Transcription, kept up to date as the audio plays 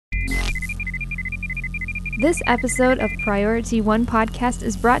This episode of Priority One Podcast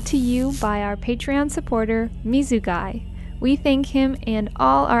is brought to you by our Patreon supporter, Mizugai. We thank him and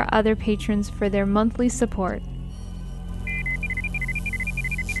all our other patrons for their monthly support.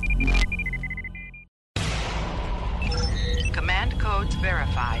 Command codes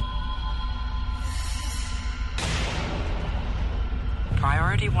verified.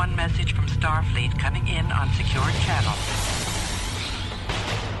 Priority One message from Starfleet coming in on secured channel.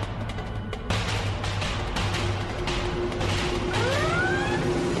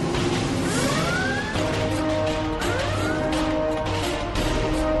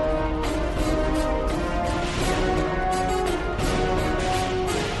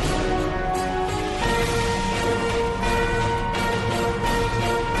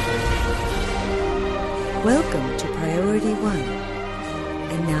 Welcome to Priority One.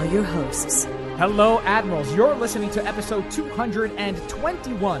 And now your hosts. Hello, Admirals. You're listening to episode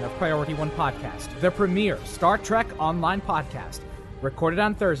 221 of Priority One Podcast, the premier Star Trek online podcast, recorded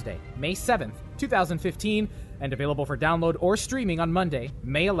on Thursday, May 7th, 2015, and available for download or streaming on Monday,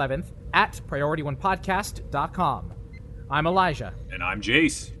 May 11th, at PriorityOnePodcast.com. I'm Elijah. And I'm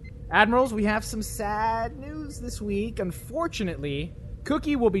Jace. Admirals, we have some sad news this week. Unfortunately,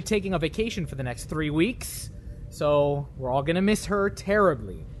 Cookie will be taking a vacation for the next 3 weeks, so we're all going to miss her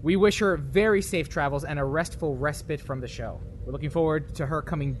terribly. We wish her very safe travels and a restful respite from the show. We're looking forward to her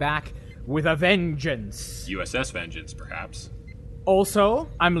coming back with a vengeance. USS Vengeance, perhaps. Also,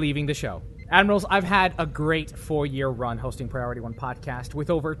 I'm leaving the show. Admirals, I've had a great 4-year run hosting Priority One Podcast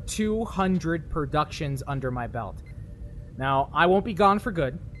with over 200 productions under my belt. Now, I won't be gone for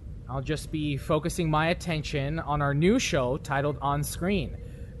good. I'll just be focusing my attention on our new show titled On Screen,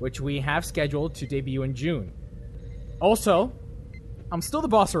 which we have scheduled to debut in June. Also, I'm still the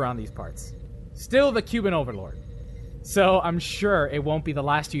boss around these parts. Still the Cuban overlord. So I'm sure it won't be the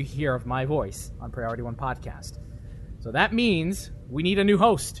last you hear of my voice on Priority One Podcast. So that means we need a new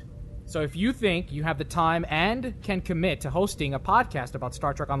host. So if you think you have the time and can commit to hosting a podcast about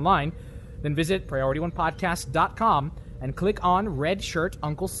Star Trek Online, then visit PriorityOnePodcast.com and click on Red Shirt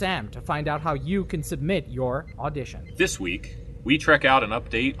Uncle Sam to find out how you can submit your audition. This week, we trek out an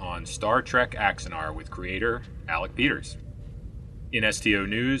update on Star Trek Axanar with creator Alec Peters. In STO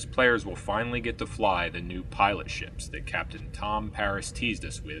news, players will finally get to fly the new pilot ships that Captain Tom Paris teased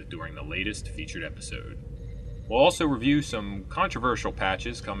us with during the latest featured episode. We'll also review some controversial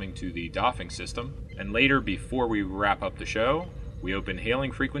patches coming to the doffing system, and later, before we wrap up the show, we open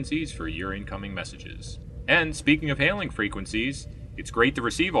hailing frequencies for your incoming messages. And speaking of hailing frequencies, it's great to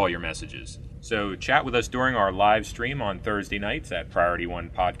receive all your messages. So chat with us during our live stream on Thursday nights at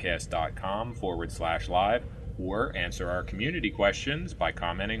PriorityOnePodcast.com/live, or answer our community questions by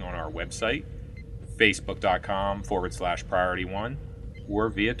commenting on our website, Facebook.com/PriorityOne, or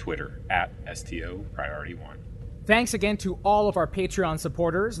via Twitter at STOPriorityOne. Thanks again to all of our Patreon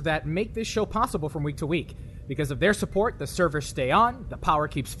supporters that make this show possible from week to week. Because of their support, the servers stay on, the power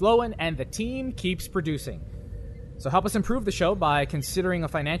keeps flowing, and the team keeps producing. So help us improve the show by considering a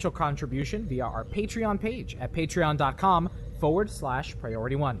financial contribution via our Patreon page at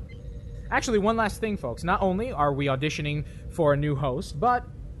patreon.com/PriorityOne. Actually, one last thing, folks. Not only are we auditioning for a new host, but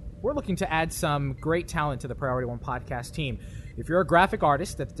we're looking to add some great talent to the Priority One Podcast team. If you're a graphic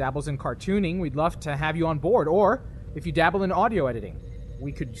artist that dabbles in cartooning, we'd love to have you on board. Or if you dabble in audio editing,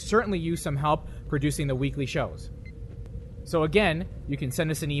 we could certainly use some help producing the weekly shows. So again, you can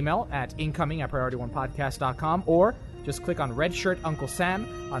send us an email at incoming@PriorityOnePodcast.com, or just click on Red Shirt Uncle Sam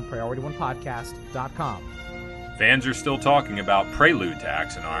on PriorityOnePodcast.com. Fans are still talking about Prelude to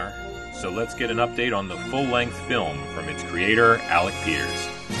Axanar, so let's get an update on the full-length film from its creator, Alec Peters.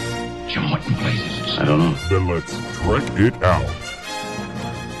 Jim, what in places is... I don't know. Then let's trek it out.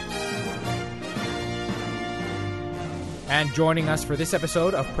 And joining us for this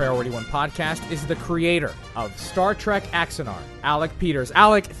episode of Priority One Podcast is the creator of Star Trek Axanar, Alec Peters.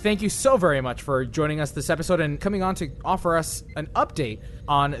 Alec, thank you so very much for joining us this episode and coming on to offer us an update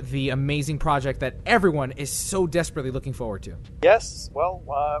on the amazing project that everyone is so desperately looking forward to. Yes, well,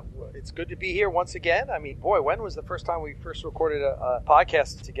 it's good to be here once again. I mean, boy, when was the first time we first recorded a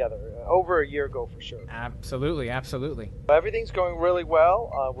podcast together? Over a year ago, for sure. Absolutely, absolutely. Everything's going really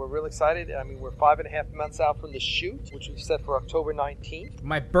well. We're really excited. I mean, we're 5.5 months out from the shoot, which we've set for October 19th.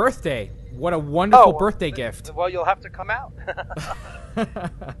 My birthday. What a wonderful birthday gift. Well, you'll have to come out.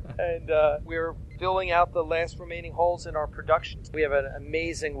 And we're filling out the last remaining holes in our production. We have an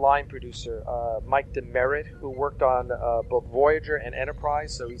amazing line producer, Mike Demerit, who worked on both Voyager and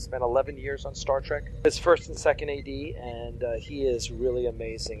Enterprise, so he spent 11 years on Star Trek. His first and second AD, and he is really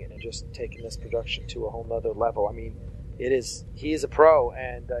amazing and just taking this production to a whole nother level. I mean, he is a pro,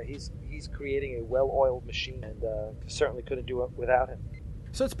 and he's creating a well-oiled machine, and certainly couldn't do it without him.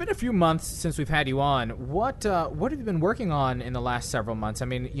 So it's been a few months since we've had you on. What have you been working on in the last several months? I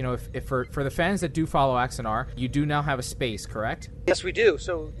mean, if for the fans that do follow Axanar, you do now have a space, correct? Yes, we do.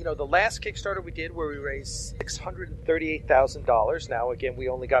 So, the last Kickstarter we did where we raised $638,000. Now, again, we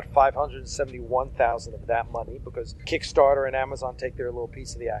only got $571,000 of that money because Kickstarter and Amazon take their little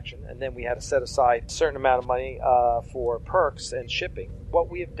piece of the action. And then we had to set aside a certain amount of money for perks and shipping. What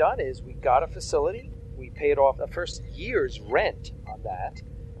we have done is we got a facility. We paid off the first year's rent on that,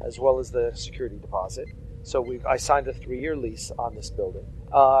 as well as the security deposit. So I signed a 3-year lease on this building.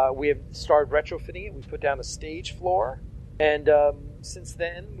 We have started retrofitting it. We put down a stage floor. And since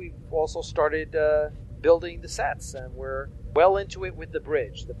then, we've also started building the sets. And we're well into it with the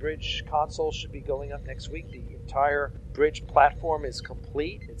bridge. The bridge console should be going up next week. The entire bridge platform is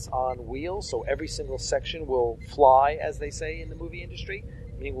complete. It's on wheels, so every single section will fly, as they say in the movie industry.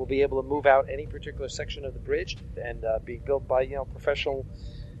 Meaning we'll be able to move out any particular section of the bridge and be built by professional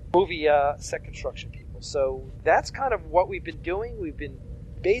movie set construction people. So that's kind of what we've been doing. We've been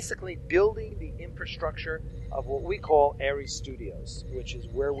basically building the infrastructure of what we call Ares Studios, which is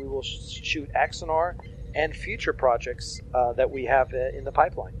where we will shoot Axanar and future projects that we have in the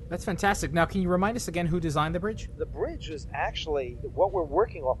pipeline. That's fantastic. Now, can you remind us again who designed the bridge? The bridge is actually, what we're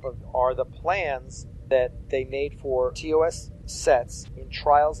working off of are the plans that they made for TOS sets in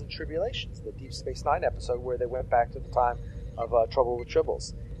Trials and Tribulations, the Deep Space Nine episode where they went back to the time of Trouble with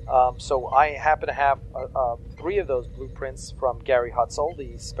Tribbles. So I happen to have 3 of those blueprints from Gary Hutzel,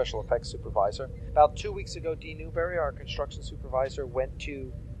 the special effects supervisor. About 2 weeks ago, Dee Newberry, our construction supervisor, went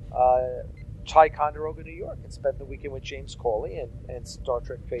to Ticonderoga, New York, and spent the weekend with James Cawley and Star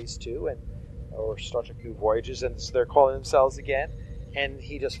Trek Phase 2 or Star Trek New Voyages, and so they're calling themselves again. And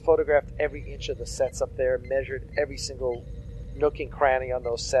he just photographed every inch of the sets up there, measured every single nook and cranny on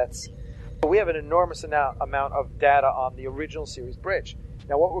those sets. We have an enormous amount of data on the original series bridge.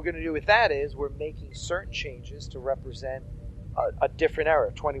 Now, what we're going to do with that is we're making certain changes to represent a different era,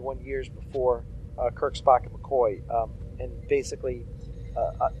 21 years before Kirk, Spock, and McCoy, and basically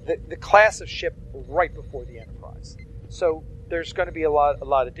the class of ship right before the Enterprise. So there's going to be a lot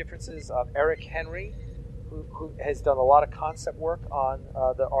of differences. Eric Henry, who has done a lot of concept work on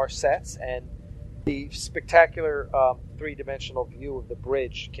our sets, and the spectacular 3-dimensional view of the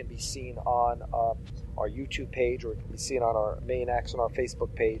bridge can be seen on our YouTube page, or it can be seen on our main Axanar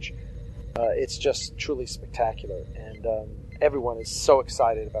Facebook page. It's just truly spectacular, and everyone is so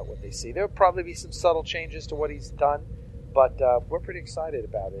excited about what they see. There'll probably be some subtle changes to what he's done, but we're pretty excited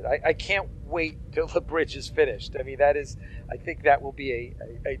about it. I can't wait till the bridge is finished. I mean, I think that will be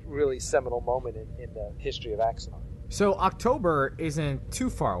a really seminal moment in the history of Axanar. So October isn't too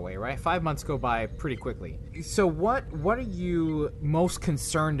far away, right? 5 months go by pretty quickly. So what are you most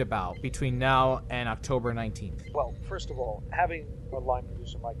concerned about between now and October 19th? Well, first of all, having our line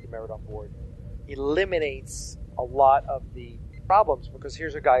producer Mike DeMerit on board eliminates a lot of the problems, because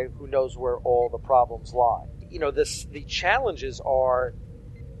here's a guy who knows where all the problems lie. The challenges are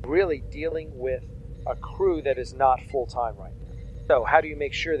really dealing with a crew that is not full-time right now. So how do you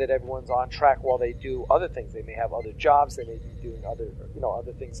make sure that everyone's on track while they do other things? They may have other jobs, they may be doing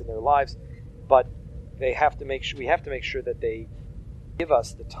other things in their lives, but we have to make sure that they give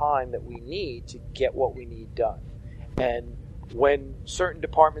us the time that we need to get what we need done. And when certain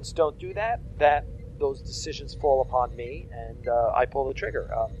departments don't do that, those decisions fall upon me, and I pull the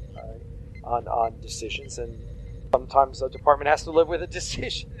trigger on decisions. And sometimes a department has to live with a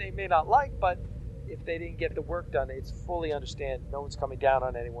decision they may not like, but if they didn't get the work done, it's fully understand. No one's coming down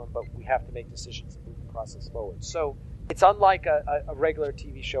on anyone, but we have to make decisions to move the process forward. So it's unlike a regular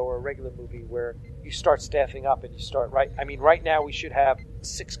TV show or a regular movie where you start staffing up and you start right. I mean, right now we should have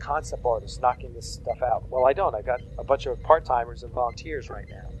 6 concept artists knocking this stuff out. Well, I don't. I got a bunch of part-timers and volunteers right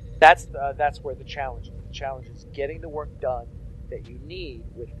now. That's where the challenge is. The challenge is getting the work done that you need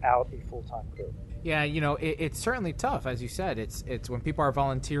without a full-time crew. Yeah, it's certainly tough, as you said. It's when people are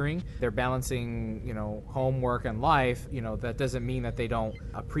volunteering, they're balancing, homework and life. That doesn't mean that they don't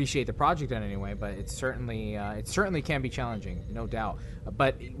appreciate the project in any way, but it certainly can be challenging, no doubt.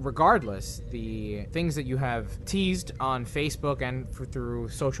 But regardless, the things that you have teased on Facebook and through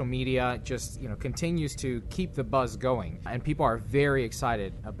social media just continues to keep the buzz going, and people are very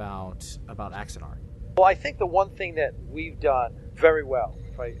excited about Axanar. Well, I think the one thing that we've done very well,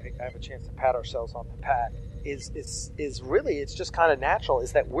 if I have a chance to pat ourselves on the back, is really, it's just kind of natural,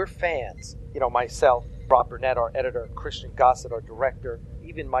 is that we're fans. Myself, Rob Burnett, our editor, Christian Gossett, our director,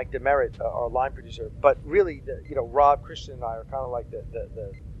 even Mike DeMerit, our line producer. But really, Rob, Christian, and I are kind of like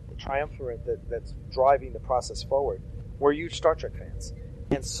the triumvirate that's driving the process forward. we're huge Star Trek fans.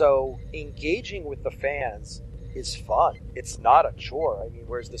 And so engaging with the fans is fun. It's not a chore. I mean,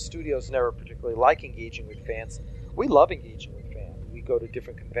 whereas the studios never particularly like engaging with fans, we love engaging with fans. We go to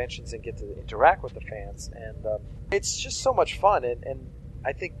different conventions and get to interact with the fans, and it's just so much fun. And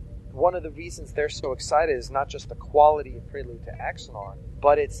I think one of the reasons they're so excited is not just the quality of Prelude to Axanar,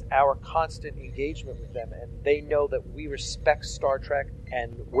 but it's our constant engagement with them, and they know that we respect Star Trek,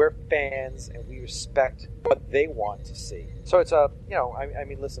 and we're fans, and we respect what they want to see. So it's I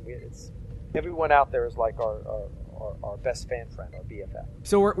mean, listen, it's everyone out there is like our best fan friend, our BFF.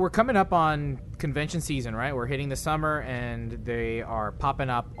 So we're coming up on convention season, right? We're hitting the summer, and they are popping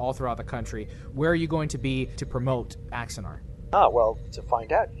up all throughout the country. Where are you going to be to promote Axanar? Well, to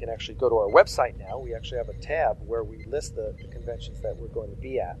find out, you can actually go to our website now. We actually have a tab where we list the conventions that we're going to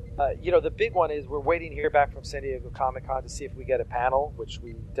be at. The big one is we're waiting to hear back from San Diego Comic-Con to see if we get a panel, which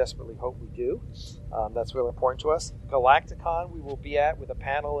we desperately hope we do. That's really important to us. Galacticon we will be at with a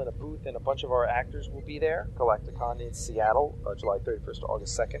panel and a booth, and a bunch of our actors will be there. Galacticon in Seattle, July 31st to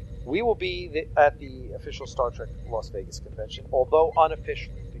August 2nd. We will be at the official Star Trek Las Vegas convention, although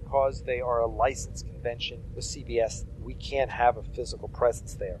unofficially, because they are a licensed convention with CBS. We can't have a physical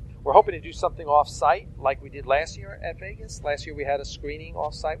presence there. We're hoping to do something off-site like we did last year at Vegas. Last year we had a screening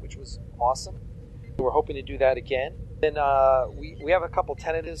off-site, which was awesome. We're hoping to do that again. Then we have a couple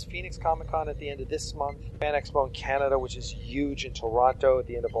tentatives. Phoenix Comic-Con at the end of this month. Fan Expo in Canada, which is huge, in Toronto at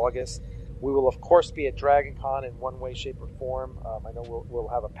the end of August. We will, of course, be at Dragon Con in one way, shape, or form. I know we'll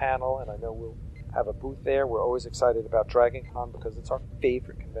have a panel, and I know we'll have a booth there. We're always excited about Dragon Con because it's our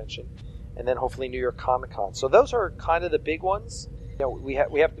favorite convention. And then hopefully New York Comic Con. So those are kind of the big ones. We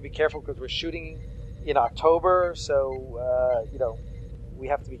have to be careful because we're shooting in October, so we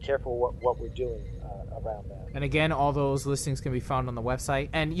have to be careful what we're doing around that. And again, all those listings can be found on the website.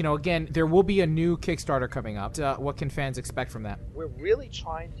 And again, there will be a new Kickstarter coming up. What can fans expect from that? We're really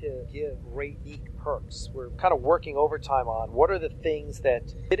trying to give great, unique perks. We're kind of working overtime on what are the things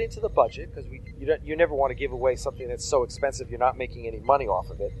that fit into the budget, because you never want to give away something that's so expensive you're not making any money off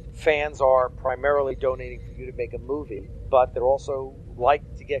of it. Fans are primarily donating for you to make a movie, but they're also like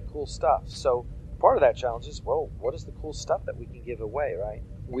to get cool stuff. So part of that challenge is, what is the cool stuff that we can give away, right?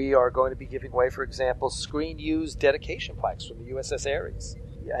 We are going to be giving away, for example, screen-used dedication plaques from the USS Ares.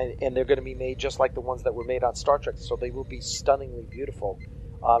 And they're going to be made just like the ones that were made on Star Trek, so they will be stunningly beautiful.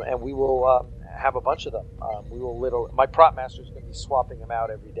 And we will have a bunch of them. My prop master is going to be swapping them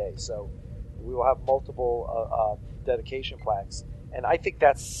out every day, so we will have multiple dedication plaques. And I think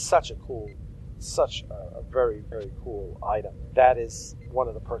that's such a very, very cool item. That is one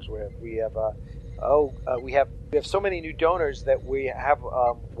of the perks we have. We have so many new donors that we have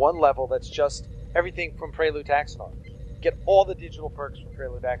one level that's just everything from Prelude to Axanar. Get all the digital perks from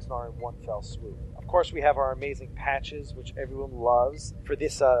Prelude to Axanar in one fell swoop. Of course, we have our amazing patches, which everyone loves. For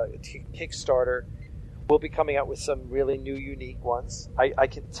this Kickstarter, we'll be coming out with some really new, unique ones. I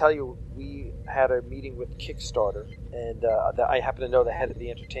can tell you, we had a meeting with Kickstarter, and I happen to know the head of the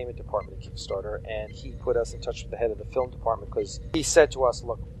entertainment department at Kickstarter, and he put us in touch with the head of the film department because he said to us,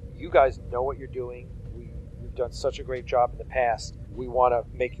 look, you guys know what you're doing. We've done such a great job in the past. We want to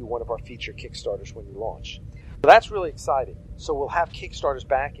make you one of our feature Kickstarters when you launch. So that's really exciting. So we'll have Kickstarters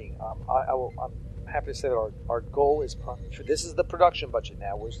backing. I'm happy to say that our goal is, this is the production budget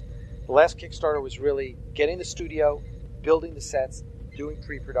now. The last Kickstarter was really getting the studio, building the sets, doing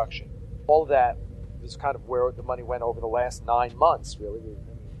pre-production. All of that was kind of where the money went over the last 9 months, really.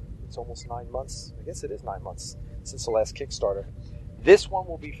 It's almost 9 months. I guess it is 9 months since the last Kickstarter. This one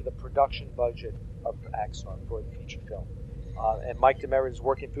will be for the production budget of Axanar for the feature film. And Mike Demerit is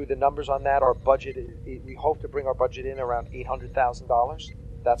working through the numbers on that. Our budget, we hope to bring our budget in around $800,000.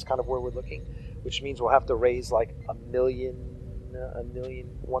 That's kind of where we're looking, which means we'll have to raise like $1 million,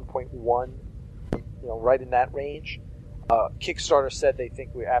 1.1, right in that range. Kickstarter said they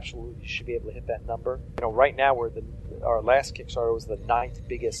think we absolutely should be able to hit that number. Right now our last Kickstarter was the 9th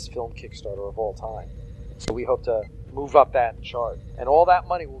biggest film Kickstarter of all time. So we hope to move up that chart. And all that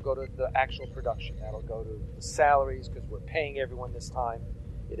money will go to the actual production. That'll go to the salaries because we're paying everyone this time.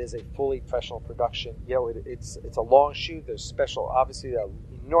 It is a fully professional production. It's a long shoot. There's obviously an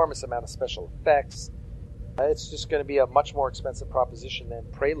enormous amount of special effects. It's just going to be a much more expensive proposition than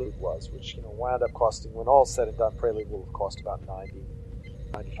Prelude was, which wound up costing, when all said and done, Prelude will have cost about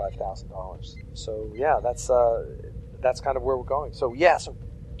 $95,000. So yeah, that's kind of where we're going. So yeah,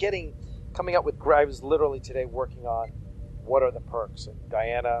 coming up with, I was literally today working on what are the perks, and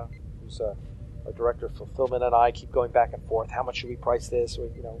Diana, who's our director of fulfillment, and I keep going back and forth. How much should we price this? Or,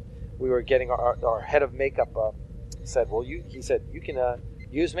 we were getting our head of makeup said, well, he said you can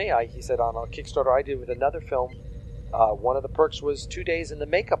use me. He said on a Kickstarter I did with another film One of the perks was 2 days in the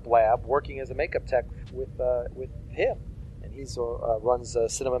makeup lab working as a makeup tech with him. And he's runs a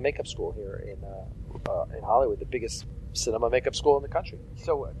cinema makeup school here in Hollywood, the biggest cinema makeup school in the country.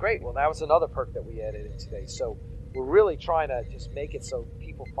 So great. Well, that was another perk that we added in today. So we're really trying to just make it so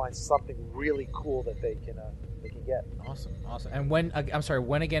people find something really cool that they can get. Awesome. And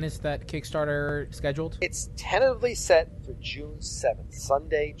when again is that Kickstarter scheduled? It's tentatively set for June 7th,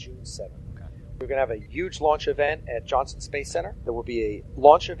 Sunday, June 7th. Okay. We're going to have a huge launch event at Johnson Space Center. There will be a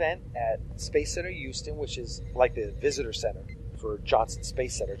launch event at Space Center Houston, which is like the visitor center for Johnson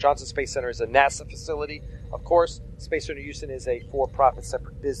Space Center. Johnson Space Center is a NASA facility. Of course, Space Center Houston is a for-profit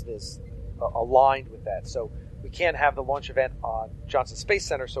separate business aligned with that. So we can't have the launch event on Johnson Space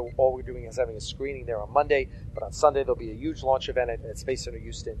Center, so all we're doing is having a screening there on Monday. But on Sunday, there'll be a huge launch event at Space Center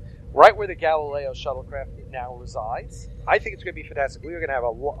Houston, right where the Galileo shuttlecraft now resides. I think it's going to be fantastic. We're going to have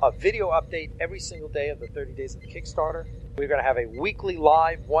a video update every single day of the 30 days of the Kickstarter. We're going to have a weekly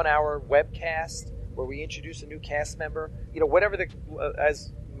live 1-hour webcast where we introduce a new cast member. Whatever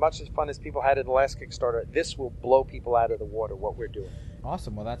as much as fun as people had in the last Kickstarter, this will blow people out of the water, what we're doing.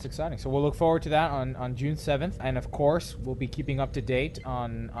 Awesome. Well, that's exciting. So we'll look forward to that on June 7th. And, of course, we'll be keeping up to date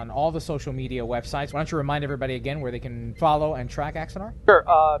on all the social media websites. Why don't you remind everybody again where they can follow and track Axanar? Sure.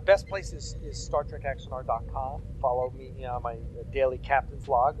 Best place is StarTrekAxanar.com. Follow me on my daily captain's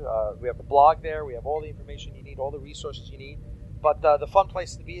log. We have the blog there. We have all the information you need, all the resources you need. But the fun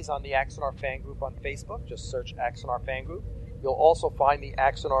place to be is on the Axanar fan group on Facebook. Just search Axanar fan group. You'll also find the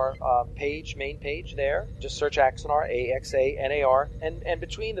Axanar main page there. Just search Axanar, AXANAR. And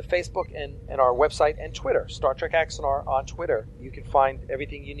between the Facebook and our website and Twitter, Star Trek Axanar on Twitter, you can find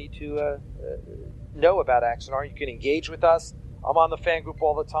everything you need to know about Axanar. You can engage with us. I'm on the fan group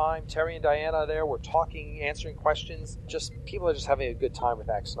all the time. Terry and Diana are there. We're talking, answering questions. People are just having a good time with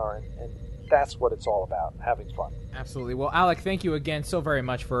Axanar, and that's what it's all about, having fun. Absolutely. Well, Alec, thank you again so very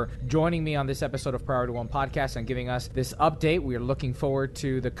much for joining me on this episode of Priority One Podcast and giving us this update. We are looking forward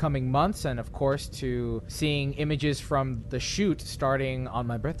to the coming months and, of course, to seeing images from the shoot starting on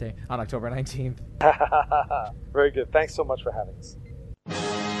my birthday on October 19th. Very good. Thanks so much for having us.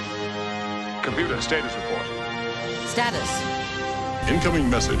 Computer status report. Status. Incoming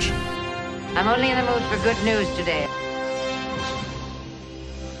message. I'm only in the mood for good news today.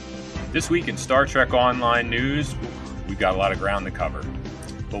 This week in Star Trek Online news, we've got a lot of ground to cover.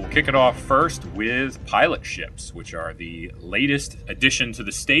 But we'll kick it off first with pilot ships, which are the latest addition to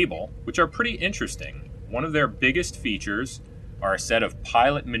the stable, which are pretty interesting. One of their biggest features are a set of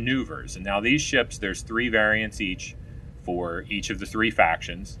pilot maneuvers. And now these ships, there's 3 variants each for each of the 3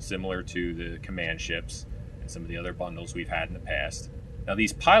 factions, similar to the command ships and some of the other bundles we've had in the past. Now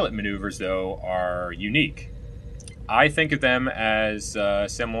these pilot maneuvers, though, are unique. I think of them as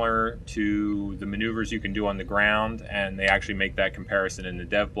similar to the maneuvers you can do on the ground, and they actually make that comparison in the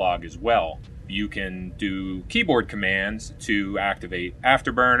dev blog as well. You can do keyboard commands to activate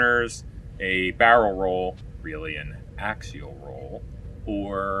afterburners, a barrel roll, really an axial roll,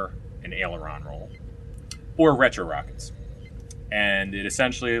 or an aileron roll, or retro rockets. And it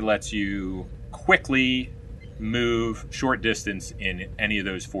essentially lets you quickly move short distance in any of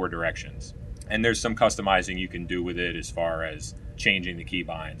those 4 directions. And there's some customizing you can do with it as far as changing the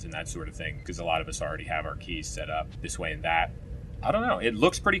keybinds and that sort of thing, because a lot of us already have our keys set up this way and that. I don't know. It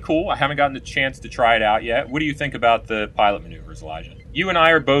looks pretty cool. I haven't gotten the chance to try it out yet. What do you think about the pilot maneuvers, Elijah? You and I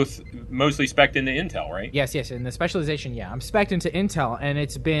are both mostly spec'd into Intel, right? Yes. In the specialization, yeah. I'm spec'd into Intel, and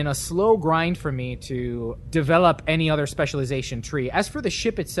it's been a slow grind for me to develop any other specialization tree. As for the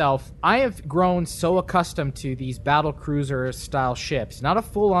ship itself, I have grown so accustomed to these battle cruiser style ships. Not a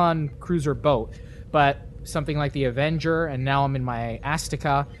full-on cruiser boat, but something like the Avenger, and now I'm in my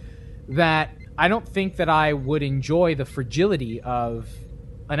Azteca, that I don't think that I would enjoy the fragility of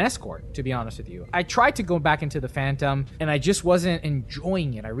an escort, to be honest with you. I tried to go back into the Phantom, and I just wasn't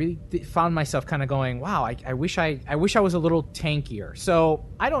enjoying it. I really found myself kind of going, wow, I wish I was a little tankier. So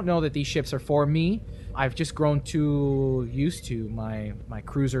I don't know that these ships are for me. I've just grown too used to my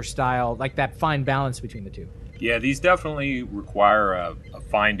cruiser style, like that fine balance between the two. Yeah, these definitely require a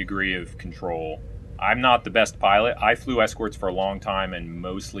fine degree of control. I'm not the best pilot. I flew escorts for a long time and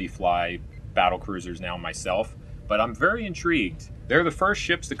mostly fly battle cruisers now myself, but I'm very intrigued. They're the first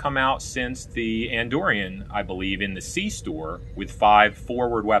ships to come out since the Andorian, I believe, in the C store with 5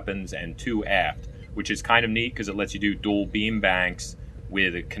 forward weapons and 2 aft, which is kind of neat because it lets you do dual beam banks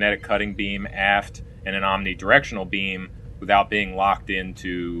with a kinetic cutting beam aft and an omnidirectional beam without being locked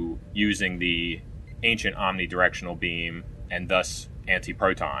into using the ancient omnidirectional beam and thus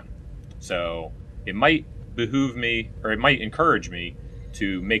anti-proton. So it might behoove me, or it might encourage me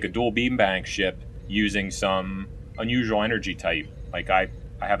to make a dual beam bank ship using some unusual energy type. Like I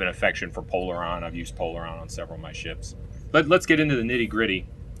have an affection for Polaron. I've used Polaron on several of my ships. But let's get into the nitty-gritty.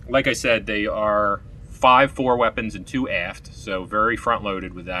 Like I said, they are 5 foreweapons and 2 aft, so very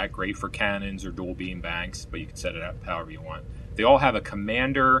front-loaded with that. Great for cannons or dual beam banks, but you can set it up however you want. They all have a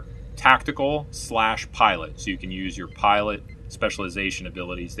commander tactical / pilot, so you can use your pilot specialization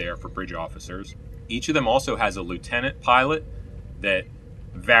abilities there for bridge officers. Each of them also has a lieutenant pilot that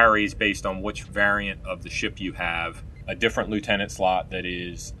varies based on which variant of the ship you have, a different lieutenant slot that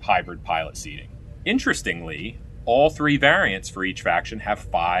is hybrid pilot seating. Interestingly, all 3 variants for each faction have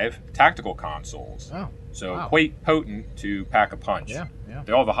 5 tactical consoles. Oh, so wow. Quite potent to pack a punch. Yeah.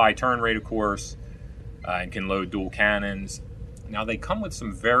 They all have a high turn rate, of course, and can load dual cannons. Now, they come with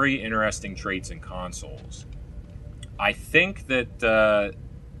some very interesting traits and consoles. I think that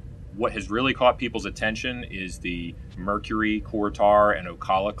what has really caught people's attention is the Mercury, Kortar, and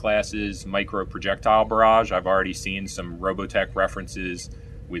Ocala classes micro projectile barrage. I've already seen some Robotech references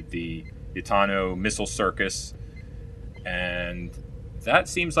with the Itano Missile Circus, and that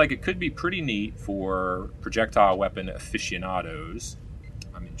seems like it could be pretty neat for projectile weapon aficionados.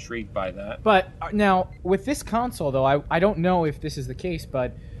 I'm intrigued by that. But now, with this console, though, I don't know if this is the case,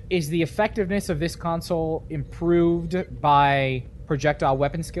 but is the effectiveness of this console improved by projectile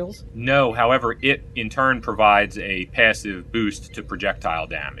weapon skills? No, however, it in turn provides a passive boost to projectile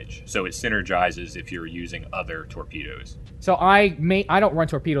damage, so it synergizes if you're using other torpedoes. So I don't run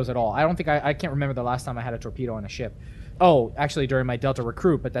torpedoes at all. I can't remember the last time I had a torpedo on a ship. Oh, actually during my Delta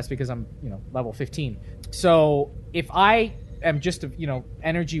Recruit, but that's because I'm, level 15. So if I am just,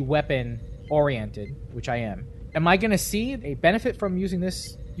 energy weapon oriented, which I am I going to see a benefit from using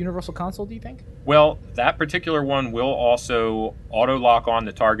this universal console, do you think? Well, that particular one will also auto-lock on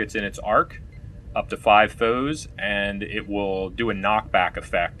the targets in its arc, up to 5 foes, and it will do a knockback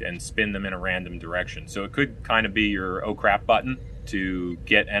effect and spin them in a random direction. So it could kind of be your oh crap button to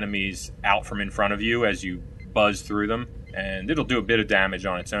get enemies out from in front of you as you buzz through them, and it'll do a bit of damage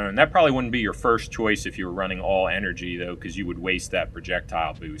on its own. That probably wouldn't be your first choice if you were running all energy, though, because you would waste that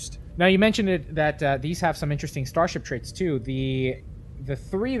projectile boost. Now, you mentioned that these have some interesting starship traits, too. The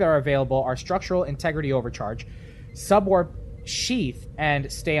 3 that are available are Structural Integrity Overcharge, Subwarp Sheath,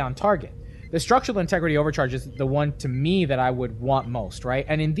 and Stay on Target. The Structural Integrity Overcharge is the one, to me, that I would want most, right?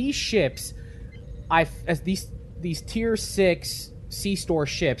 And in these ships, as these Tier 6 C-Store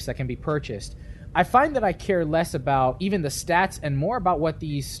ships that can be purchased, I find that I care less about even the stats and more about what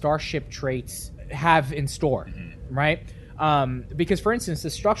these starship traits have in store, right? Because, for instance, the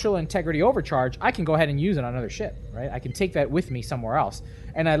Structural Integrity Overcharge, I can go ahead and use it on another ship, right? I can take that with me somewhere else.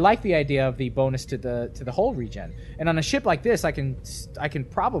 And I like the idea of the bonus to the hull regen. And on a ship like this, I can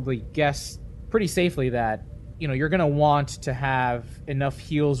probably guess pretty safely that, you're going to want to have enough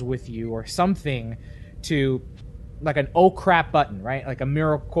heals with you or something to, like an oh crap button, right? Like a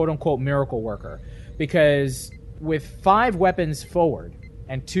miracle, quote unquote miracle worker. Because with 5 weapons forward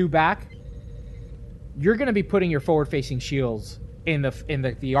and 2 back, you're going to be putting your forward-facing shields in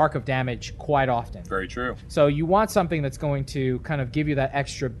the arc of damage quite often. Very true. So you want something that's going to kind of give you that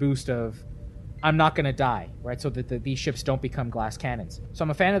extra boost of, I'm not going to die, right? So that these ships don't become glass cannons. So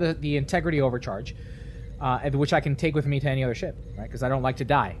I'm a fan of the Integrity Overcharge, which I can take with me to any other ship, right? Because I don't like to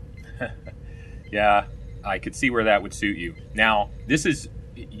die. Yeah, I could see where that would suit you. Now,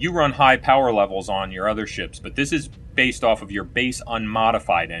 you run high power levels on your other ships, but this is based off of your base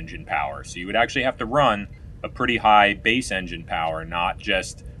unmodified engine power. So you would actually have to run a pretty high base engine power, not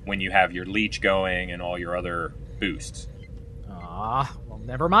just when you have your leech going and all your other boosts. Well,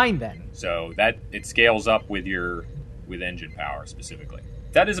 never mind then. So that it scales up with engine power specifically.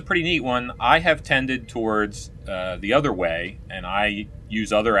 That is a pretty neat one. I have tended towards the other way, and I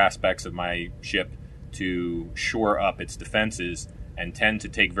use other aspects of my ship to shore up its defenses and tend to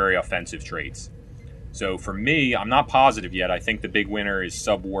take very offensive traits. So for me, I'm not positive yet. I think the big winner is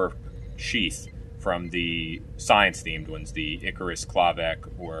Subwarp Sheath from the science-themed ones, the Icarus, Klavek,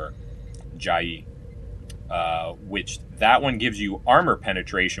 or Jai, which that one gives you armor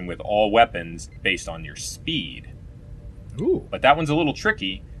penetration with all weapons based on your speed. Ooh. But that one's a little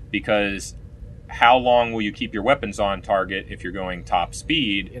tricky because how long will you keep your weapons on target if you're going top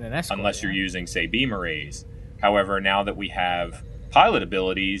speed in an escort, unless you're using, say, beam arrays? However, now that we have pilot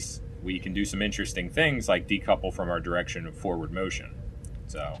abilities, we can do some interesting things like decouple from our direction of forward motion.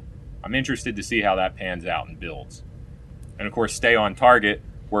 So I'm interested to see how that pans out and builds. And of course, Stay on Target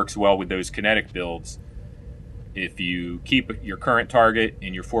works well with those kinetic builds. If you keep your current target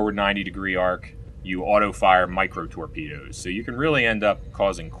in your forward 90-degree arc, you auto-fire micro-torpedoes. So you can really end up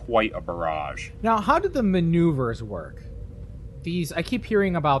causing quite a barrage. Now, how do the maneuvers work? I keep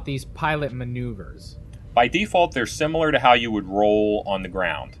hearing about these pilot maneuvers. By default, they're similar to how you would roll on the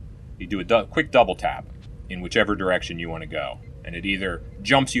ground. You do a quick double tap in whichever direction you want to go. And it either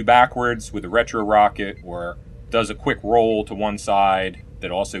jumps you backwards with a retro rocket or does a quick roll to one side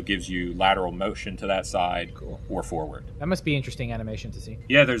that also gives you lateral motion to that side or forward. That must be interesting animation to see.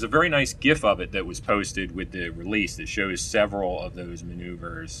 Yeah, there's a very nice GIF of it that was posted with the release that shows several of those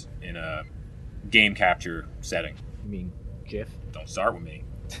maneuvers in a game capture setting. You mean GIF? Don't start with me.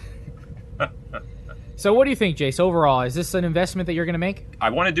 So what do you think, Jace, overall? Is this an investment that you're going to make? I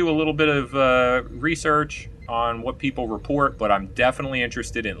want to do a little bit of research on what people report, but I'm definitely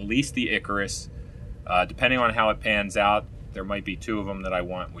interested in at least the Icarus. Depending on how it pans out, there might be 2 of them that I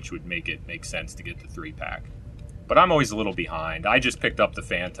want, which would make it make sense to get the 3-pack. But I'm always a little behind. I just picked up the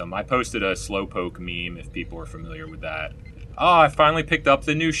Phantom. I posted a Slowpoke meme, if people are familiar with that. Oh, I finally picked up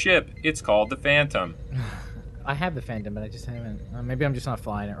the new ship. It's called the Phantom. I have the Phantom, but I just haven't. Maybe I'm just not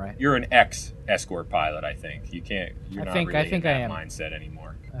flying it right. You're an ex-escort pilot, I think. You can't. You're not really in that mindset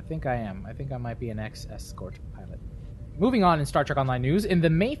anymore. I think I am. I think I might be an ex-escort pilot. Moving on in Star Trek Online news, in the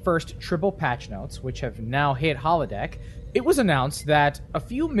May 1st triple patch notes, which have now hit holodeck, it was announced that a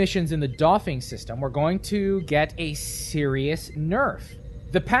few missions in the Doffing system were going to get a serious nerf.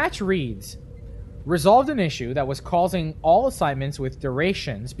 The patch reads, resolved an issue that was causing all assignments with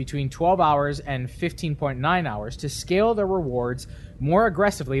durations between 12 hours and 15.9 hours to scale their rewards more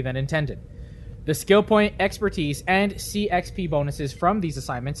aggressively than intended. The skill point, expertise, and CXP bonuses from these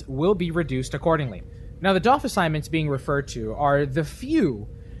assignments will be reduced accordingly. Now, the DOF assignments being referred to are the few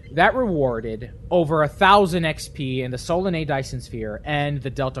that rewarded over 1,000 XP in the Solanae Dyson Sphere and the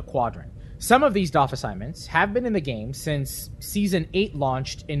Delta Quadrant. Some of these DOF assignments have been in the game since Season 8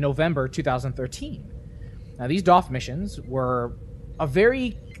 launched in November 2013. Now, these DOF missions were a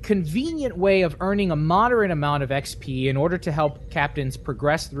very convenient way of earning a moderate amount of XP in order to help captains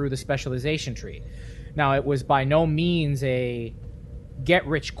progress through the specialization tree. Now, it was by no means a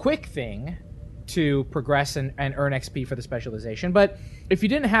get-rich-quick thing to progress and earn XP for the specialization, but if you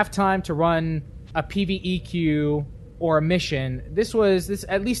didn't have time to run a PvE queue or a mission, this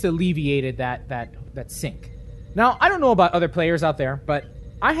at least alleviated that sink. Now, I don't know about other players out there, but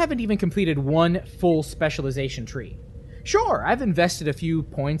I haven't even completed one full specialization tree. Sure, I've invested a few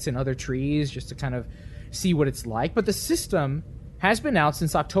points in other trees just to kind of see what it's like, but the system has been out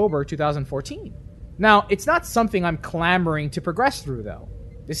since October 2014. Now, it's not something I'm clamoring to progress through, though.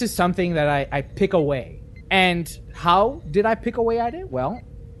 This is something that I pick away. And how did I pick away at it? Well,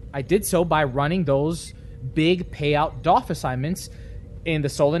 I did so by running those big payout DOF assignments in the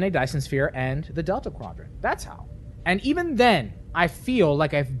Solanae Dyson Sphere and the Delta Quadrant. That's how. And even then, I feel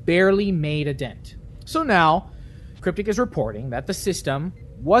like I've barely made a dent. So now, Cryptic is reporting that the system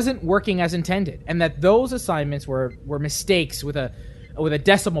wasn't working as intended, and that those assignments were mistakes with a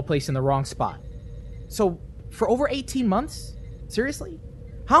decimal place in the wrong spot. So, for over 18 months? Seriously?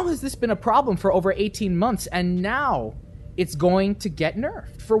 How has this been a problem for over 18 months, and now it's going to get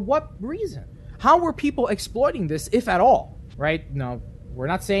nerfed? For what reason? How were people exploiting this, if at all? Right? No, we're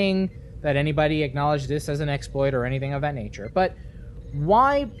not saying that anybody acknowledged this as an exploit or anything of that nature, but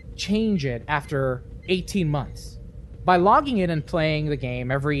why change it after 18 months? By logging in and playing the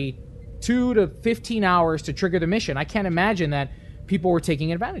game every 2 to 15 hours to trigger the mission, I can't imagine that people were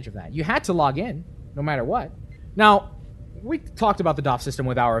taking advantage of that. You had to log in, no matter what. Now, we talked about the DOF system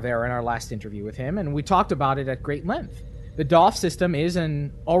with Aravera in our last interview with him, and we talked about it at great length. The DOF system is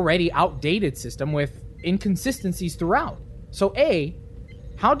an already outdated system with inconsistencies throughout. So A,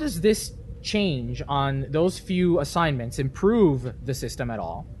 how does this change on those few assignments improve the system at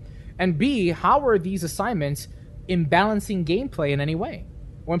all? And B, how are these assignments imbalancing gameplay in any way?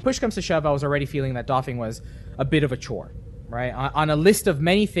 When push comes to shove, I was already feeling that doffing was a bit of a chore, right? On a list of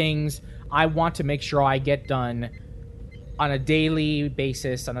many things I want to make sure I get done on a daily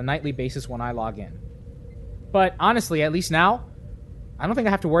basis, on a nightly basis when I log in. But honestly, at least now, I don't think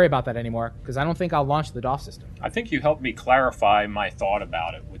I have to worry about that anymore, because I don't think I'll launch the DOF system. I think you helped me clarify my thought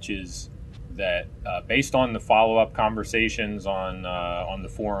about it, which is that based on the follow-up conversations on the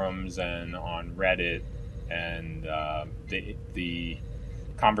forums and on Reddit and the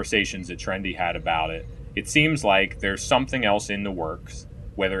conversations that Trendy had about it, it seems like there's something else in the works,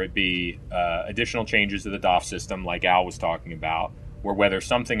 whether it be additional changes to the DOF system like Al was talking about, or whether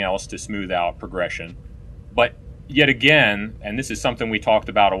something else to smooth out progression. But yet again, and this is something we talked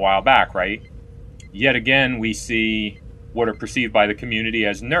about a while back, right? Yet again, we see what are perceived by the community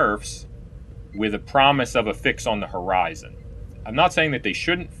as nerfs with a promise of a fix on the horizon. I'm not saying that they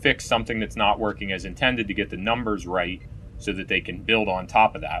shouldn't fix something that's not working as intended to get the numbers right so that they can build on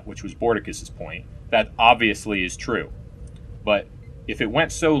top of that, which was Bordicus's point. That obviously is true. But if it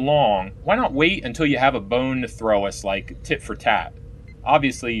went so long, why not wait until you have a bone to throw us like tit for tat?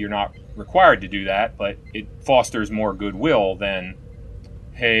 Obviously, you're not required to do that, but it fosters more goodwill than,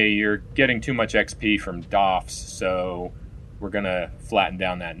 hey, you're getting too much XP from DOFs, so we're going to flatten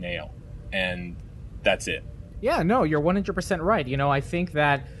down that nail. And that's it. Yeah, no, you're 100% right. You know, I think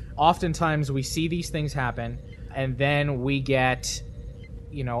that oftentimes we see these things happen, and then we get,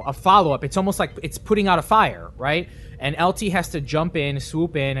 you know, a follow-up. It's almost like it's putting out a fire, right? And LT has to jump in,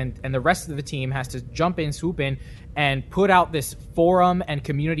 swoop in, and the rest of the team has to jump in, swoop in, and put out this forum and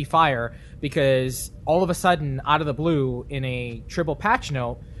community fire, because all of a sudden, out of the blue, in a triple patch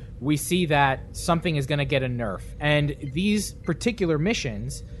note, we see that something is going to get a nerf. And these particular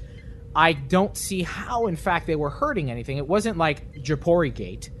missions, I don't see how, in fact, they were hurting anything. It wasn't like Japori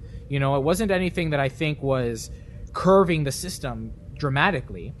Gate. You know, it wasn't anything that I think was curving the system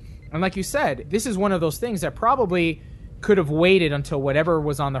dramatically. And like you said, this is one of those things that probably could have waited until whatever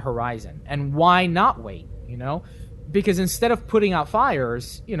was on the horizon. And why not wait, you know? Because instead of putting out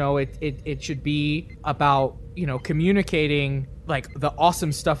fires, you know, it should be about, you know, communicating like the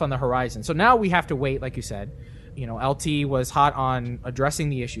awesome stuff on the horizon. So now we have to wait, like you said. You know, LT was hot on addressing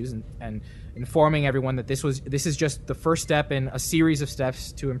the issues and informing everyone that this is just the first step in a series of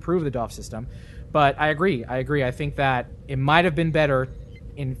steps to improve the DOF system. But I agree. I think that it might have been better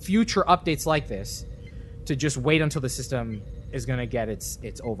in future updates like this to just wait until the system is going to get its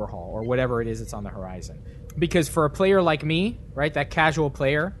overhaul or whatever it is that's on the horizon. Because for a player like me, right, that casual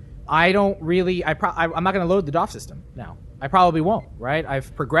player, I don't really, I'm not going to load the DOF system now. I probably won't, right?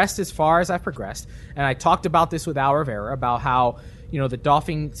 I've progressed as far as I've progressed, and I talked about this with Hour of Error about how, you know, the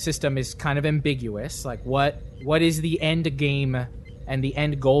DOFing system is kind of ambiguous. Like, what is the end game and the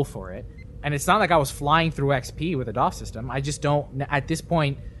end goal for it? And it's not like I was flying through XP with a DOF system. I just don't, at this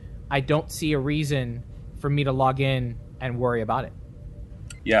point, I don't see a reason for me to log in and worry about it.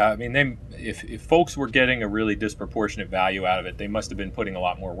 Yeah, I mean, if folks were getting a really disproportionate value out of it, they must have been putting a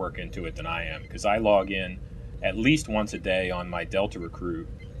lot more work into it than I am, because I log in at least once a day on my Delta Recruit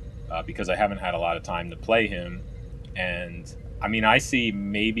because I haven't had a lot of time to play him. And, I mean, I see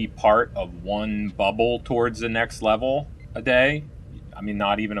maybe part of one bubble towards the next level a day. I mean,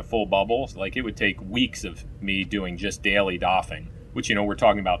 not even a full bubble. Like, it would take weeks of me doing just daily doffing, which, you know, we're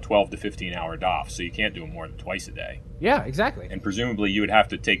talking about 12 to 15-hour doffs, so you can't do them more than twice a day. Yeah, exactly. And presumably you would have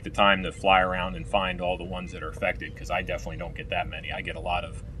to take the time to fly around and find all the ones that are affected, because I definitely don't get that many. I get a lot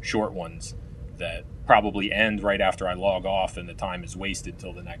of short ones that probably end right after I log off, and the time is wasted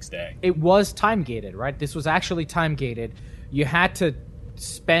till the next day. It was time gated, right? This was actually time gated. You had to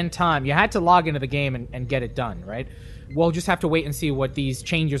spend time. You had to log into the game and get it done, right? We'll just have to wait and see what these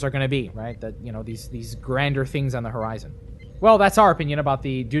changes are going to be, right? That, you know, these grander things on the horizon. Well, that's our opinion about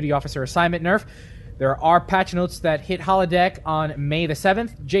the Duty Officer Assignment nerf. There are patch notes that hit holodeck on May the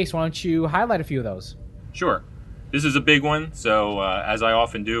 7th. Jace, why don't you highlight a few of those? Sure. This is a big one, so as I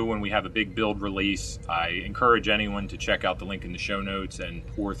often do when we have a big build release, I encourage anyone to check out the link in the show notes and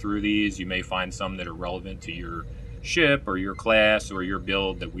pour through these. You may find some that are relevant to your ship or your class or your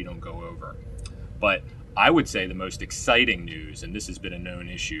build that we don't go over. But I would say the most exciting news, and this has been a known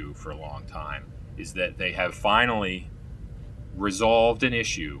issue for a long time, is that they have finally resolved an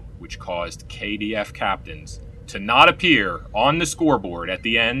issue which caused KDF captains to not appear on the scoreboard at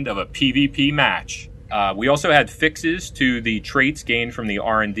the end of a PvP match. We also had fixes to the traits gained from the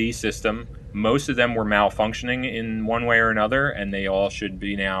R&D system. Most of them were malfunctioning in one way or another, and they all should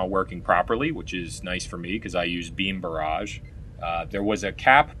be now working properly, which is nice for me because I use Beam Barrage. There was a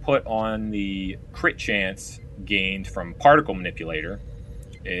cap put on the crit chance gained from Particle Manipulator.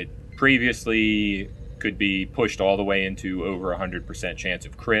 It previously could be pushed all the way into over 100% chance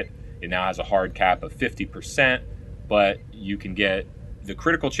of crit. It now has a hard cap of 50%, but you can get the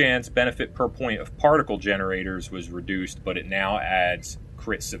critical chance benefit per point of particle generators was reduced, but it now adds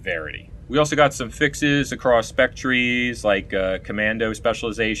crit severity. We also got some fixes across spec trees, like Commando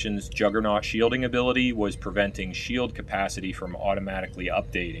Specialization's Juggernaut shielding ability was preventing shield capacity from automatically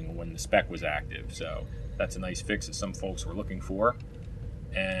updating when the spec was active. So that's a nice fix that some folks were looking for.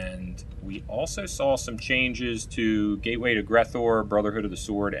 And we also saw some changes to Gateway to Grethor, Brotherhood of the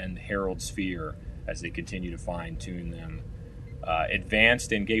Sword, and Herald Sphere as they continue to fine-tune them.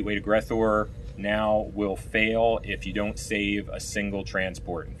 Advanced in Gateway to Grethor now will fail if you don't save a single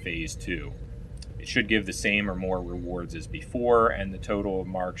transport in Phase 2. It should give the same or more rewards as before, and the total of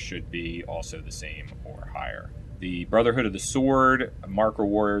marks should be also the same or higher. The Brotherhood of the Sword mark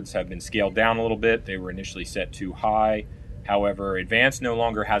rewards have been scaled down a little bit. They were initially set too high. However, Advanced no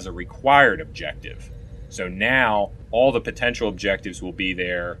longer has a required objective. So now all the potential objectives will be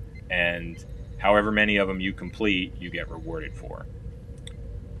there, and however many of them you complete, you get rewarded for.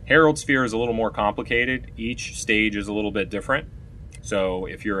 Herald Sphere is a little more complicated. Each stage is a little bit different. So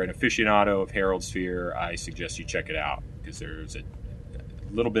if you're an aficionado of Herald Sphere, I suggest you check it out because there's a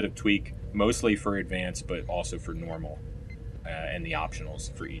little bit of tweak, mostly for advanced, but also for normal, and the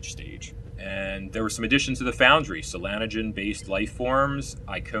optionals for each stage. And there were some additions to the Foundry: Solanogen-based life forms,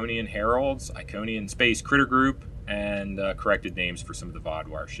 Iconian Heralds, Iconian Space Critter Group, and corrected names for some of the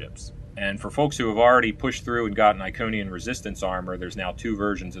Vodwar ships. And for folks who have already pushed through and gotten Iconian resistance armor, there's now 2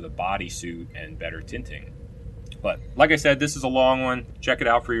 versions of the bodysuit and better tinting. But like I said, this is a long one. Check it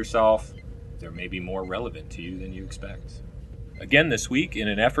out for yourself. There may be more relevant to you than you expect. Again this week, in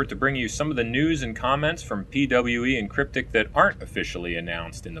an effort to bring you some of the news and comments from PWE and Cryptic that aren't officially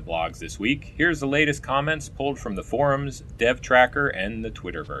announced in the blogs this week, here's the latest comments pulled from the forums, Dev Tracker, and the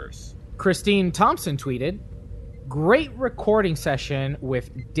Twitterverse. Christine Thompson tweeted, "Great recording session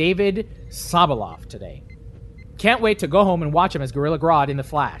with David Sobolov today. Can't wait to go home and watch him as Gorilla Grodd in The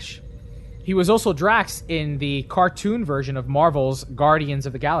Flash. He was also Drax in the cartoon version of Marvel's Guardians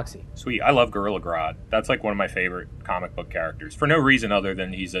of the Galaxy." Sweet. I love Gorilla Grodd. That's like one of my favorite comic book characters, for no reason other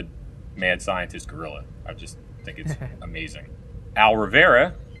than he's a mad scientist gorilla. I just think it's amazing. Al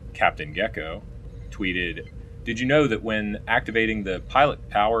Rivera, Captain Gecko, tweeted, "Did you know that when activating the Pilot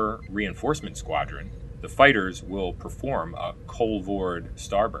Power Reinforcement Squadron, the fighters will perform a Colvord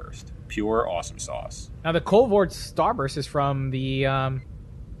Starburst? Pure awesome sauce." Now, the Colvord Starburst is from the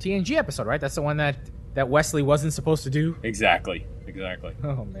TNG episode, right? That's the one that Wesley wasn't supposed to do? Exactly.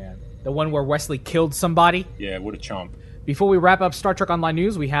 Oh, man. The one where Wesley killed somebody? Yeah, what a chump. Before we wrap up Star Trek Online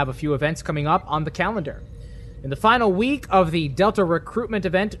News, we have a few events coming up on the calendar. In the final week of the Delta recruitment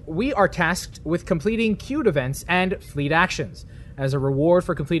event, we are tasked with completing queued events and fleet actions. As a reward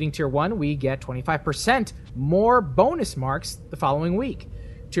for completing Tier 1, we get 25% more bonus marks the following week.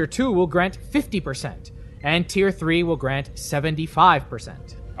 Tier 2 will grant 50%, and Tier 3 will grant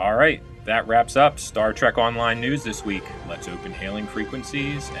 75%. All right, that wraps up Star Trek Online News this week. Let's open hailing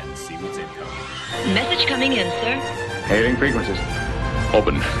frequencies and see what's incoming. Message coming in, sir. Hailing frequencies.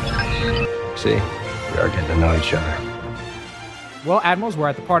 Open. See, we are getting to know each other. Well, Admirals, we're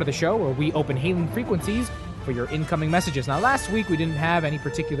at the part of the show where we open hailing frequencies for your incoming messages. Now, last week we didn't have any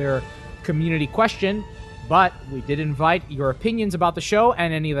particular community question, but we did invite your opinions about the show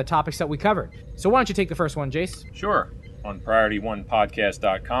and any of the topics that we covered. So why don't you take the first one, Jace? Sure. On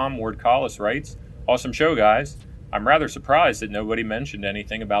PriorityOnePodcast.com, Ward Collis writes, "Awesome show, guys. I'm rather surprised that nobody mentioned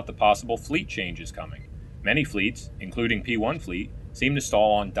anything about the possible fleet changes coming. Many fleets, including P1 fleet, seem to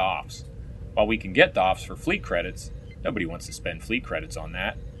stall on DOFs. While we can get DOFs for fleet credits, nobody wants to spend fleet credits on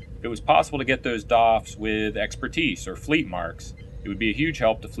that. If it was possible to get those DOFs with expertise or fleet marks, it would be a huge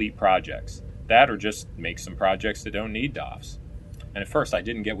help to fleet projects. That or just make some projects that don't need DOFs." And at first I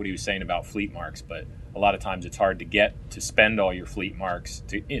didn't get what he was saying about fleet marks, but a lot of times it's hard to get to spend all your fleet marks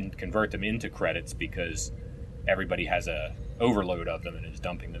to convert them into credits because everybody has a overload of them and is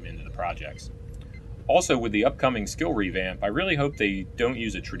dumping them into the projects. Also, with the upcoming skill revamp, I really hope they don't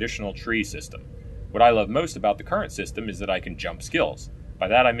use a traditional tree system. What I love most about the current system is that I can jump skills. By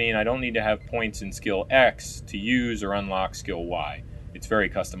that I mean I don't need to have points in skill X to use or unlock skill Y. It's very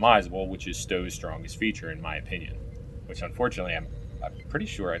customizable, which is Stowe's strongest feature in my opinion. Which unfortunately I'm pretty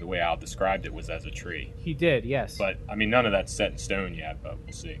sure the way Al described it was as a tree. He did, yes. But, I mean, none of that's set in stone yet, but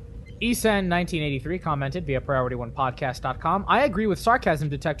we'll see. Esan1983 commented via PriorityOnePodcast.com, "I agree with Sarcasm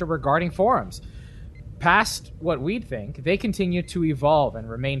Detector regarding forums. Past what we'd think, they continue to evolve and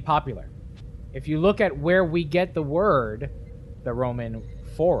remain popular. If you look at where we get the word, the Roman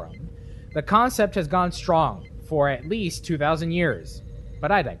Forum, the concept has gone strong for at least 2,000 years.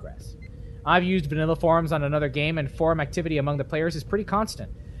 But I digress. I've used vanilla forums on another game, and forum activity among the players is pretty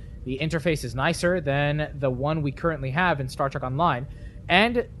constant. The interface is nicer than the one we currently have in Star Trek Online,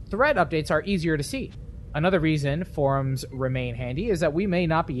 and thread updates are easier to see. Another reason forums remain handy is that we may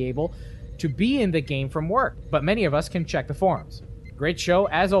not be able to be in the game from work, but many of us can check the forums. Great show,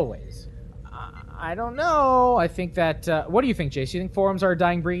 as always." I don't know. I think that... what do you think, Jace? You think forums are a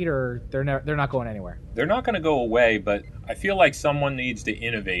dying breed, or they're not going anywhere? They're not going to go away, but I feel like someone needs to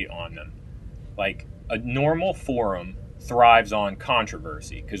innovate on them. Like, a normal forum thrives on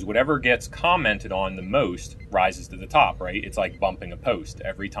controversy, because whatever gets commented on the most rises to the top, right? It's like bumping a post.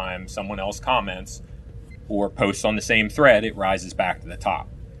 Every time someone else comments or posts on the same thread, it rises back to the top.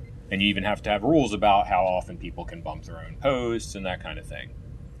 And you even have to have rules about how often people can bump their own posts and that kind of thing.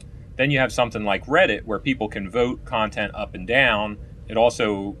 Then you have something like Reddit, where people can vote content up and down. It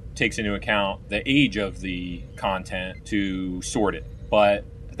also takes into account the age of the content to sort it. But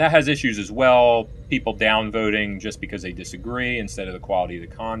that has issues as well. People downvoting just because they disagree instead of the quality of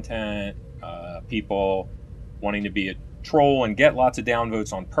the content. People wanting to be troll and get lots of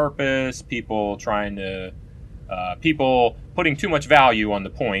downvotes on purpose, people putting too much value on the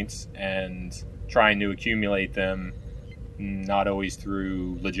points and trying to accumulate them, not always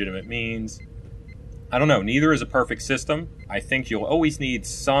through legitimate means. I don't know. Neither is a perfect system. I think you'll always need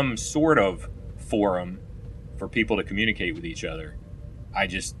some sort of forum for people to communicate with each other. I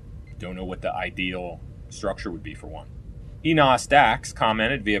just don't know what the ideal structure would be for one. Enos Dax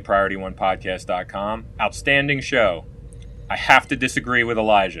commented via PriorityOnePodcast.com, outstanding show. I have to disagree with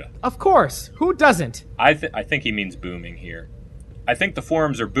Elijah. Of course. Who doesn't? I think he means booming here. I think the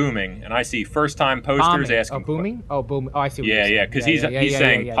forums are booming, and I see first-time posters asking... Oh, booming? Oh, boom. Oh, I see what you're saying. Yeah, because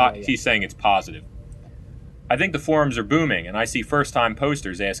he's saying it's positive. I think the forums are booming, and I see first-time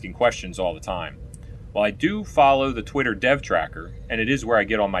posters asking questions all the time. While I do follow the Twitter dev tracker, and it is where I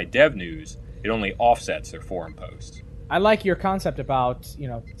get all my dev news, it only offsets their forum posts. I like your concept about,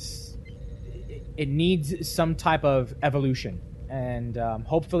 it needs some type of evolution, and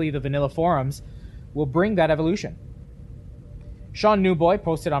hopefully the vanilla forums will bring that evolution. Sean Newboy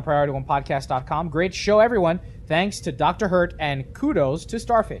posted on PriorityOnePodcast.com, great show, everyone. Thanks to Dr. Hurt, and kudos to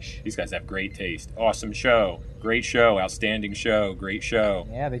Starfish. These guys have great taste. Awesome show. Great show. Outstanding show. Great show.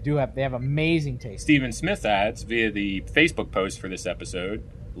 Yeah, they have amazing taste. Stephen Smith adds, via the Facebook post for this episode,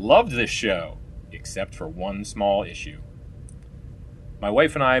 loved this show, except for one small issue. My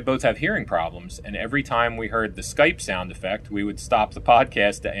wife and I both have hearing problems, and every time we heard the Skype sound effect, we would stop the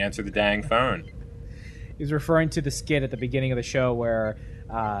podcast to answer the dang phone. He's referring to the skit at the beginning of the show where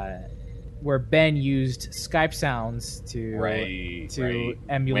Ben used Skype sounds to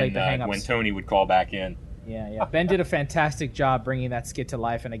emulate the hang-ups. When Tony would call back in. Yeah. Ben did a fantastic job bringing that skit to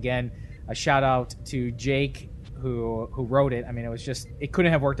life. And again, a shout out to Jake who wrote it. I mean, it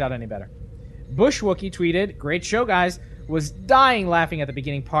couldn't have worked out any better. Bush Wookie tweeted, great show, guys. Was dying laughing at the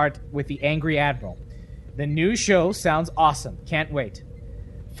beginning part with the angry admiral. The new show sounds awesome. Can't wait.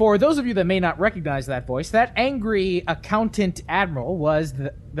 For those of you that may not recognize that voice, that angry accountant admiral was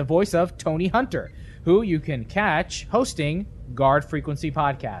the voice of Tony Hunter, who you can catch hosting Guard Frequency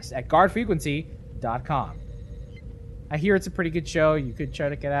Podcast at guardfrequency.com. I hear it's a pretty good show. You could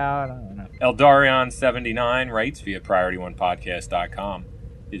check it out. I don't know. Eldarion79 writes via PriorityOnePodcast.com.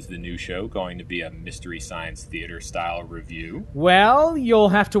 Is the new show going to be a Mystery Science Theater style review? Well, you'll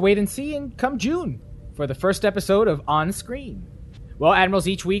have to wait and see come June for the first episode of On Screen. Well, Admirals,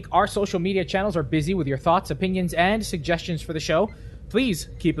 each week our social media channels are busy with your thoughts, opinions, and suggestions for the show. Please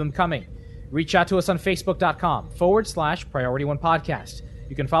keep them coming. Reach out to us on Facebook.com/Priority One Podcast.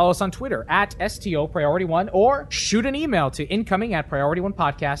 You can follow us on Twitter at STO Priority One, or shoot an email to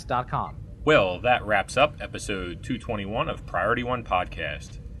incoming@PriorityOnePodcast.com. Well, that wraps up episode 221 of Priority One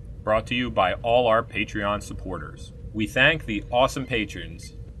Podcast, brought to you by all our Patreon supporters. We thank the awesome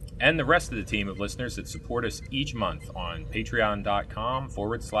patrons and the rest of the team of listeners that support us each month on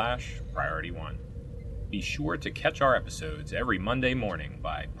patreon.com/Priority One. Be sure to catch our episodes every Monday morning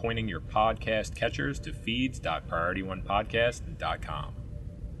by pointing your podcast catchers to feeds.PriorityOnePodcast.com.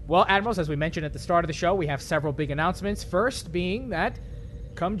 Well, Admirals, as we mentioned at the start of the show, we have several big announcements. First being that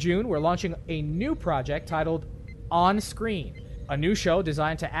come June, we're launching a new project titled On Screen, a new show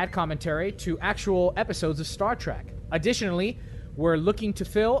designed to add commentary to actual episodes of Star Trek. Additionally, we're looking to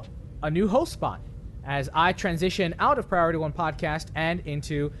fill a new host spot as I transition out of Priority One Podcast and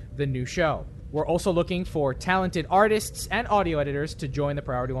into the new show. We're also looking for talented artists and audio editors to join the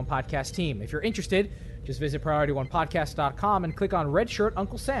Priority One Podcast team. If you're interested, just visit PriorityOnePodcast.com and click on Red Shirt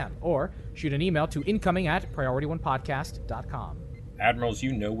Uncle Sam, or shoot an email to incoming@PriorityOnePodcast.com. Admirals,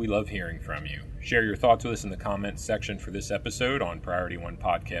 you know we love hearing from you. Share your thoughts with us in the comments section for this episode on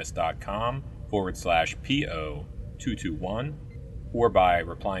PriorityOnePodcast.com/PO221, or by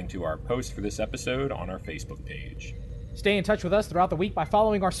replying to our post for this episode on our Facebook page. Stay in touch with us throughout the week by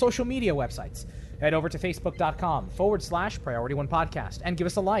following our social media websites. Head over to Facebook.com/Priority One Podcast and give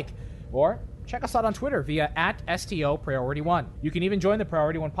us a like, or check us out on Twitter via @STO Priority One. You can even join the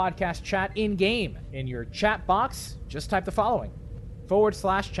Priority One Podcast chat in-game. In your chat box, just type the following: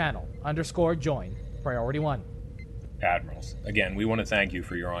 /channel_join Priority One. Admirals, again, we want to thank you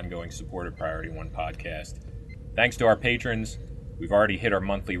for your ongoing support of Priority One Podcast. Thanks to our patrons, we've already hit our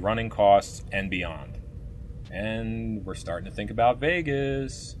monthly running costs and beyond. And we're starting to think about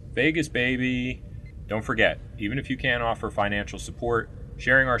Vegas. Vegas, baby. Don't forget, even if you can't offer financial support,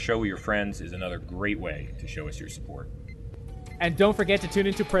 sharing our show with your friends is another great way to show us your support. And don't forget to tune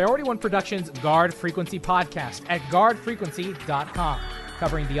into Priority One Productions' Guard Frequency Podcast at guardfrequency.com,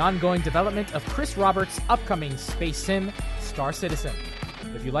 covering the ongoing development of Chris Roberts' upcoming space sim, Star Citizen.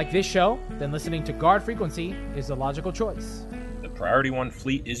 If you like this show, then listening to Guard Frequency is the logical choice. The Priority One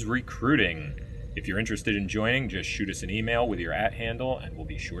fleet is recruiting. If you're interested in joining, just shoot us an email with your @ handle, and we'll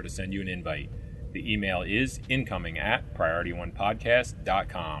be sure to send you an invite. The email is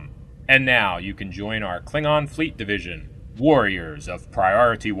incoming@PriorityOnePodcast.com. And now you can join our Klingon Fleet Division, Warriors of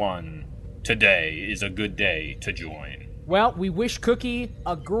Priority One. Today is a good day to join. Well, we wish Cookie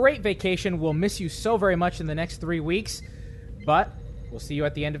a great vacation. We'll miss you so very much in the next 3 weeks, but we'll see you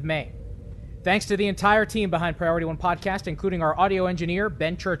at the end of May. Thanks to the entire team behind Priority One Podcast, including our audio engineer,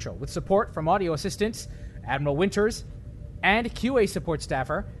 Ben Churchill, with support from audio assistants, Admiral Winters, and QA support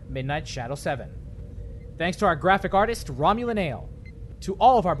staffer, Midnight Shadow 7. Thanks to our graphic artist, Romulan Ale, to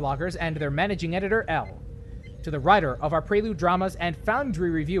all of our bloggers and their managing editor, Elle, to the writer of our Prelude dramas and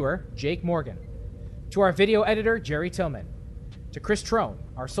Foundry reviewer, Jake Morgan, to our video editor, Jerry Tillman, to Chris Trone,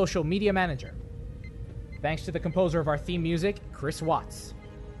 our social media manager. Thanks to the composer of our theme music, Chris Watts.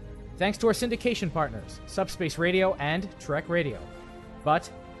 Thanks to our syndication partners, Subspace Radio and Trek Radio.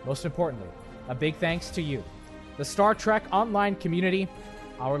 But, most importantly, a big thanks to you, the Star Trek online community,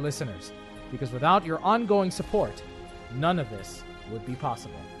 our listeners, because without your ongoing support, none of this would be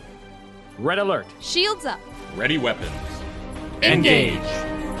possible. Red alert. Shields up. Ready weapons. Engage.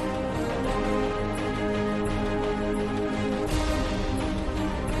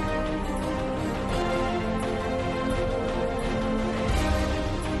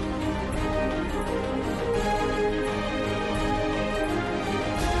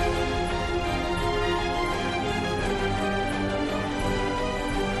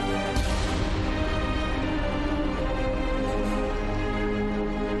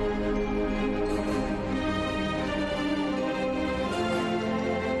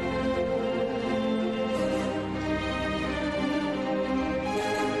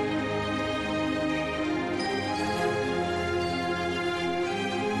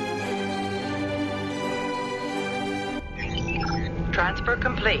 Transfer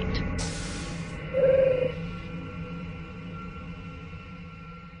complete.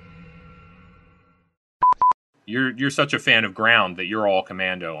 You're such a fan of Ground that you're all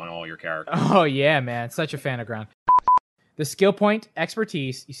commando on all your characters. Oh, yeah, man. Such a fan of Ground. The skill point,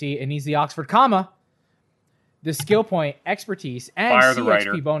 expertise. You see, it needs the Oxford comma. The skill point, expertise, and Fire the CXP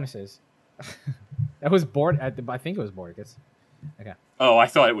writer. bonuses. That was I think it was Borticus. Okay. Oh, I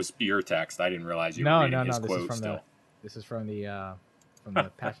thought it was your text. I didn't realize you were No. reading his This quote is from still. This is from the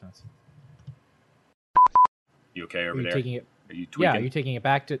patch notes. You okay over Are you there? taking it? Are you tweaking? Yeah. Are you taking it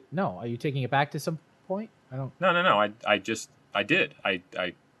back to? No. Are you taking it back to some point? I don't. No. I did.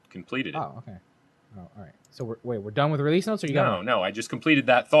 I completed it. Oh, okay. Oh, all right. So we're done with release notes, or you got? No. I just completed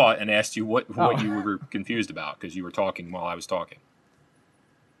that thought and asked you what Oh. you were confused about because you were talking while I was talking.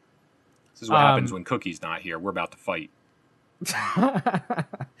 This is what happens when Cookie's not here. We're about to fight.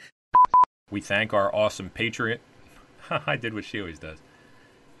 We thank our awesome Patriot. I did what she always does.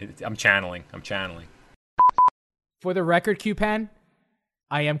 I'm channeling. For the record, Q-Pan,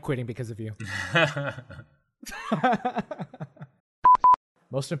 I am quitting because of you.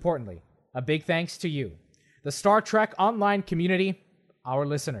 Most importantly, a big thanks to you, the Star Trek online community, our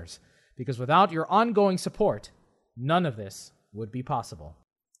listeners, because without your ongoing support, none of this would be possible.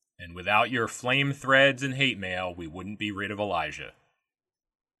 And without your flame threads and hate mail, we wouldn't be rid of Elijah.